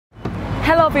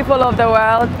Hello people of the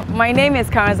world, my name is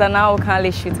Naa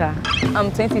Okainley Shooter.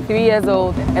 I'm 23 years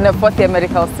old and a fourth year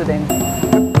medical student.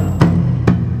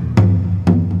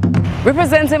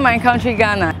 Representing my country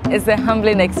Ghana is a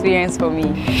humbling experience for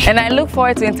me, and I look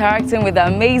forward to interacting with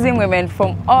amazing women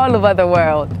from all over the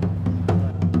world.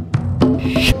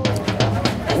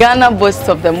 Ghana boasts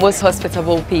of the most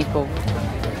hospitable people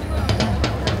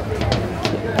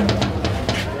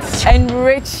and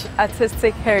rich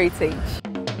artistic heritage.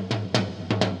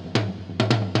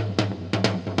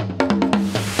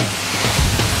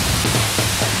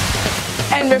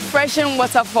 And refreshing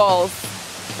waterfalls,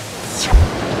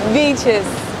 beaches.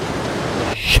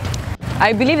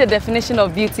 I believe the definition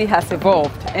of beauty has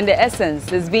evolved, and the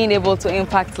essence is being able to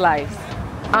impact lives.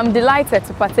 I'm delighted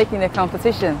to partake in a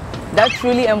competition that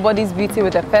truly embodies beauty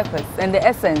with a purpose, and the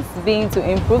essence being to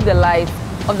improve the lives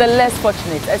of the less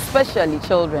fortunate, especially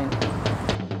children.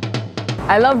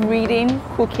 I love reading,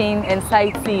 cooking, and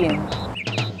sightseeing.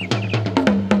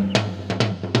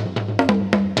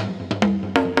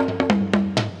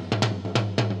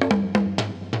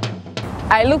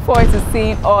 I look forward to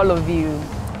seeing all of you.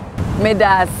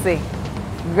 Medase,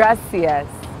 gracias,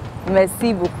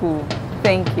 merci beaucoup,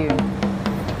 thank you.